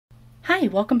Hi,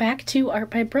 welcome back to Art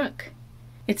by Brooke.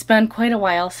 It's been quite a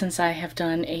while since I have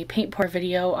done a paint pour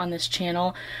video on this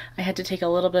channel. I had to take a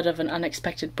little bit of an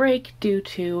unexpected break due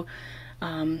to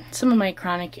some of my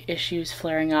chronic issues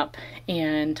flaring up,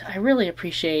 and I really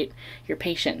appreciate your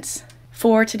patience.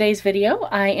 For today's video,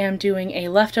 I am doing a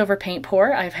leftover paint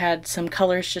pour. I've had some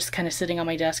colors just kind of sitting on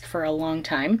my desk for a long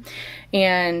time,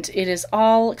 and it is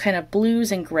all kind of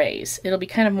blues and grays. It'll be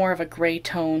kind of more of a gray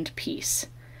toned piece.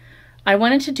 I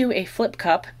wanted to do a flip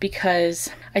cup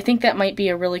because I think that might be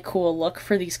a really cool look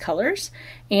for these colors,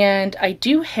 and I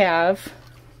do have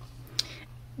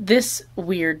this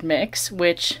weird mix,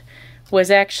 which was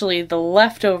actually the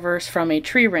leftovers from a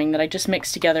tree ring that I just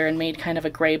mixed together and made kind of a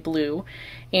gray blue,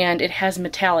 and it has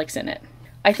metallics in it.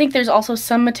 I think there's also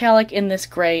some metallic in this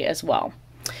gray as well.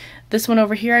 This one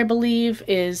over here, I believe,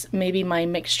 is maybe my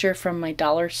mixture from my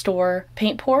dollar store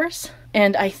paint pours.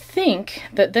 And I think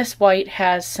that this white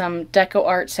has some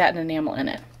DecoArt satin enamel in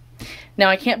it. Now,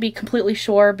 I can't be completely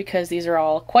sure because these are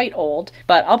all quite old,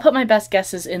 but I'll put my best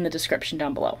guesses in the description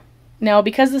down below. Now,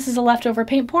 because this is a leftover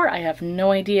paint pour, I have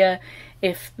no idea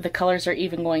if the colors are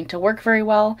even going to work very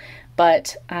well,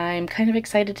 but I'm kind of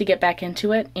excited to get back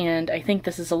into it, and I think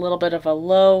this is a little bit of a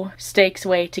low stakes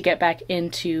way to get back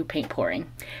into paint pouring.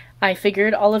 I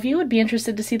figured all of you would be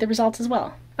interested to see the results as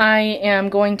well. I am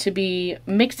going to be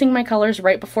mixing my colors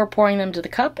right before pouring them to the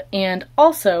cup, and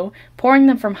also pouring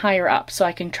them from higher up so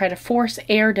I can try to force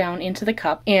air down into the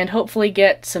cup and hopefully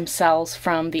get some cells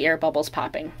from the air bubbles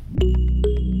popping.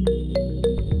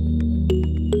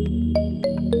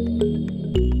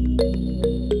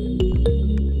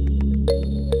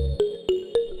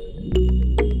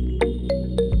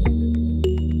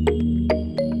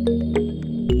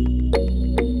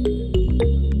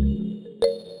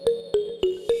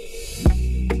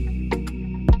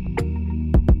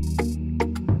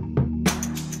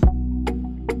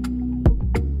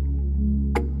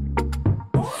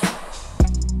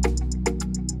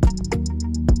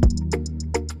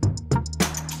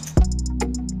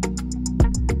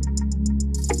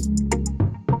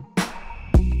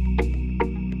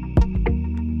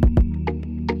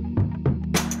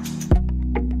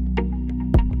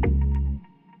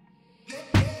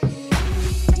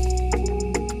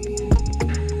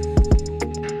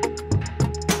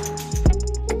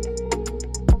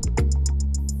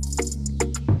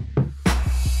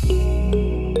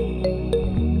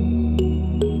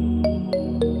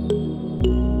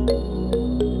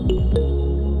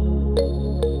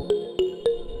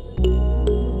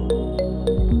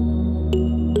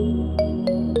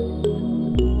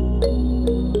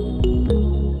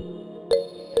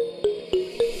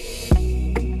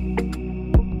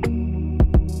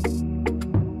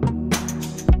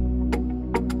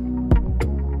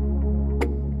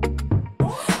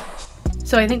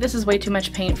 So I think this is way too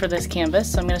much paint for this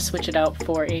canvas, so I'm going to switch it out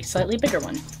for a slightly bigger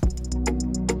one.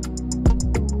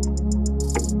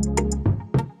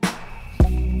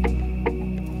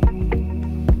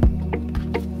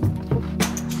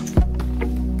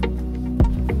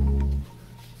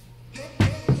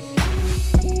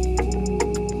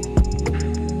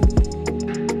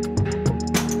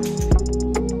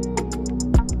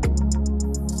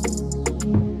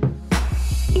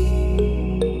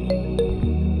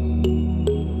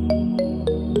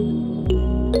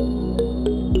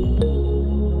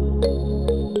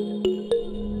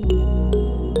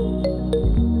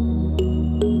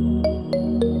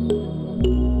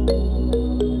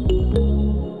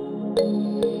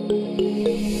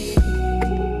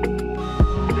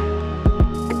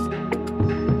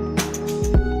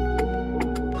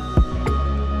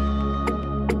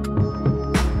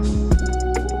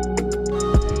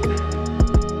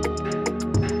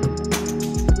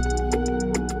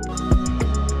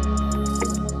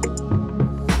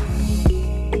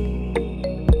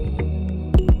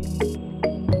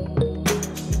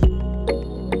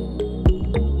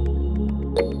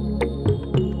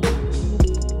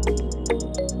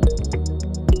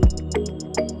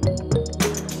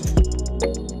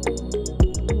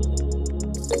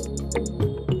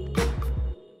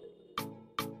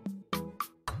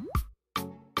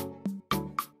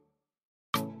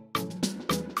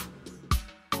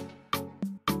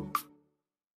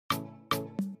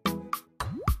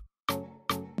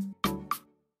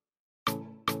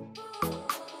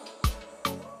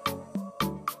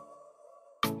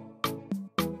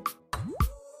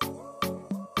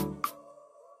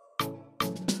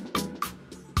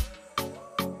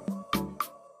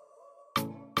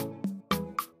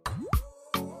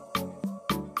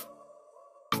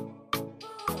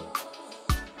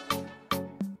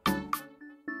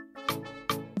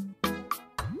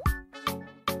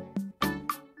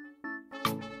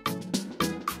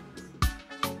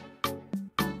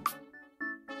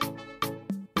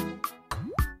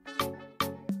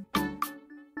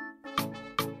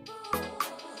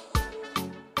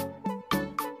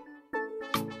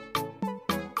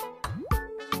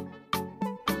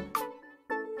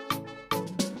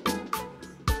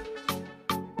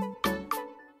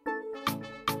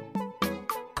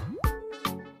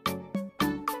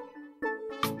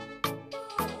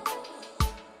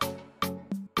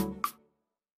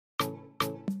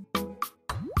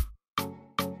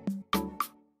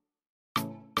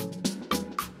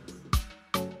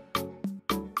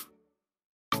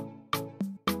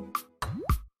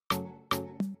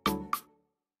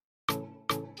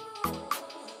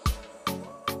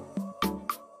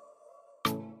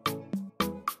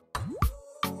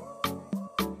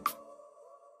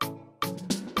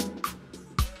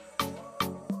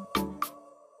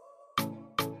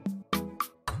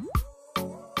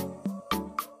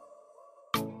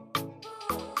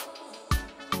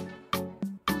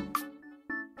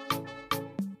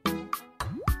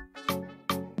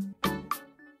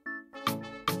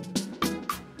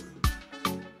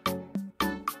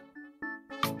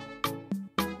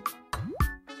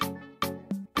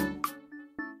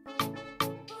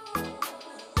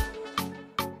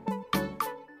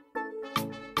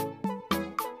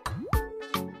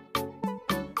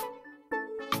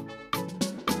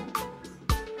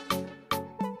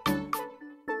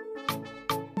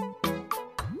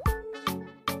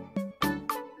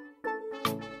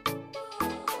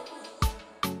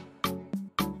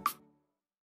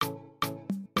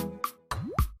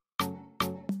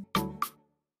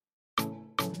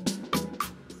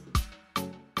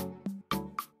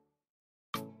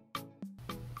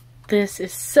 This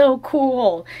is so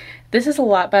cool. This is a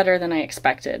lot better than I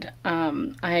expected.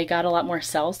 I got a lot more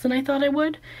cells than I thought I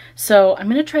would. So I'm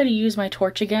gonna try to use my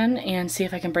torch again and see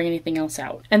if I can bring anything else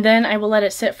out. And then I will let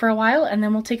it sit for a while and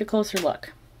then we'll take a closer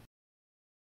look.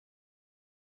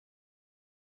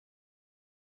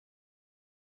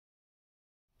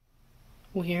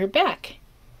 We're back.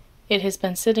 It has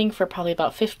been sitting for probably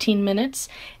about 15 minutes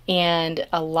and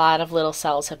a lot of little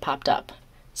cells have popped up.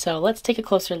 So let's take a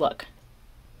closer look.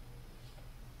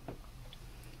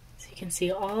 So you can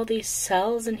see all these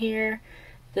cells in here.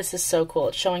 This is so cool.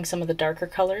 It's showing some of the darker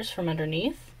colors from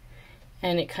underneath,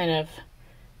 and it kind of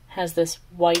has this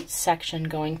white section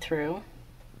going through.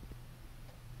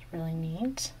 It's really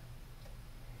neat.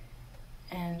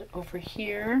 And over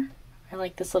here, I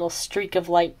like this little streak of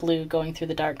light blue going through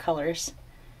the dark colors.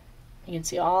 You can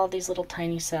see all these little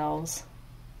tiny cells.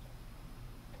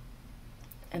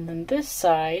 And then this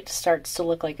side starts to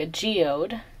look like a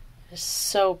geode. It's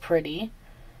so pretty.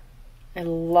 I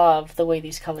love the way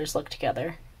these colors look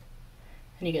together.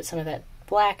 And you get some of that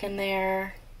black in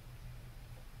there.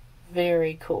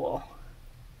 Very cool.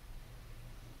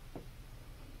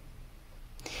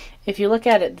 If you look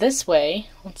at it this way,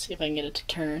 let's see if I can get it to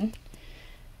turn.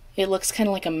 It looks kind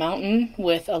of like a mountain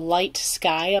with a light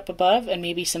sky up above and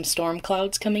maybe some storm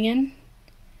clouds coming in.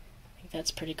 I think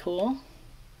that's pretty cool.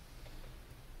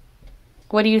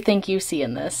 What do you think you see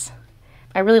in this?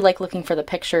 I really like looking for the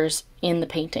pictures in the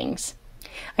paintings.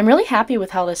 I'm really happy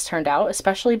with how this turned out,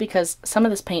 especially because some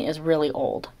of this paint is really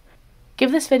old.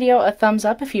 Give this video a thumbs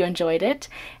up if you enjoyed it,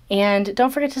 and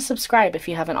don't forget to subscribe if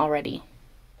you haven't already.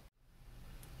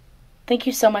 Thank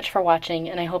you so much for watching,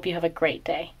 and I hope you have a great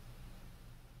day.